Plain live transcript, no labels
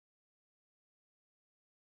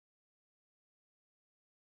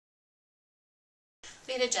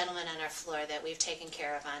We had a gentleman on our floor that we've taken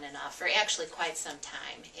care of on and off for actually quite some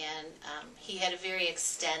time, and he had a very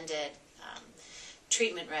extended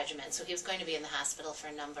treatment regimen, so he was going to be in the hospital for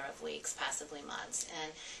a number of weeks, possibly months,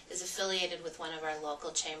 and is affiliated with one of our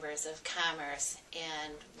local chambers of commerce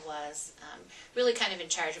and was really kind of in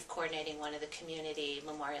charge of coordinating one of the community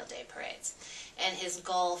Memorial Day parades. And his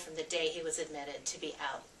goal from the day he was admitted to be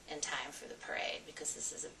out in time for the parade, because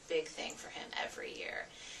this is a big thing for him every year.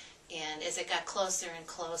 And as it got closer and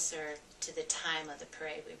closer to the time of the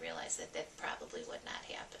parade, we realized that that probably would not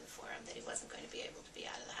happen for him, that he wasn't going to be able to be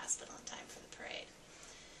out of the hospital in time for the parade.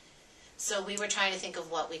 So we were trying to think of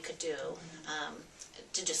what we could do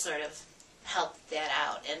to just sort of help that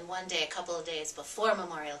out. And one day, a couple of days before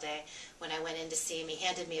Memorial Day, when I went in to see him, he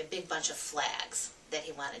handed me a big bunch of flags that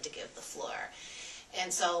he wanted to give the floor.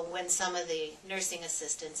 And so when some of the nursing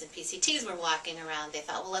assistants and PCTs were walking around, they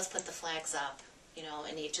thought, well, let's put the flags up, you know,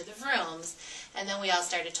 in each of the rooms. And then we all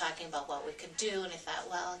started talking about what we could do, and I thought,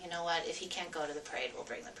 well, you know what, if he can't go to the parade, we'll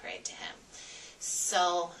bring the parade to him.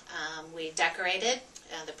 So we decorated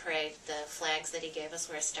the parade. The flags that he gave us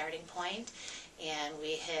were a starting point, and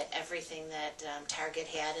we hit everything that Target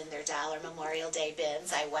had in their dollar Memorial Day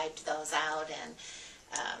bins. I wiped those out, and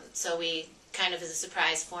so we kind of as a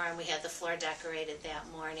surprise for him, we had the floor decorated that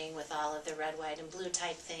morning with all of the red, white, and blue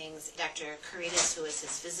type things. Dr. Caritas, who is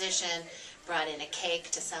his physician, brought in a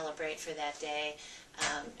cake to celebrate for that day.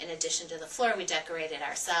 In addition to the floor, we decorated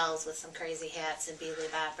ourselves with some crazy hats and beadly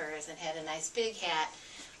boppers and had a nice big hat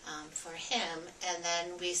for him. And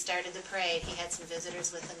then we started the parade. He had some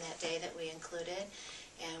visitors with him that day that we included,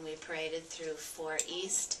 and we paraded through 4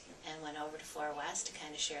 East and went over to 4 West to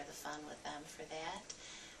kind of share the fun with them for that.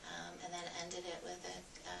 And then ended it with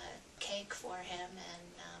a cake for him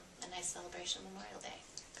and a nice celebration of Memorial Day.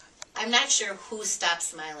 I'm not sure who stopped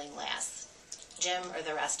smiling last, Jim or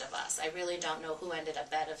the rest of us. I really don't know who ended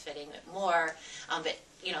up benefiting it more, but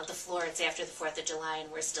you know, the floor, it's after the 4th of July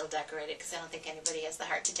and we're still decorated because I don't think anybody has the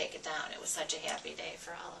heart to take it down. It was such a happy day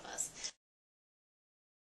for all of us.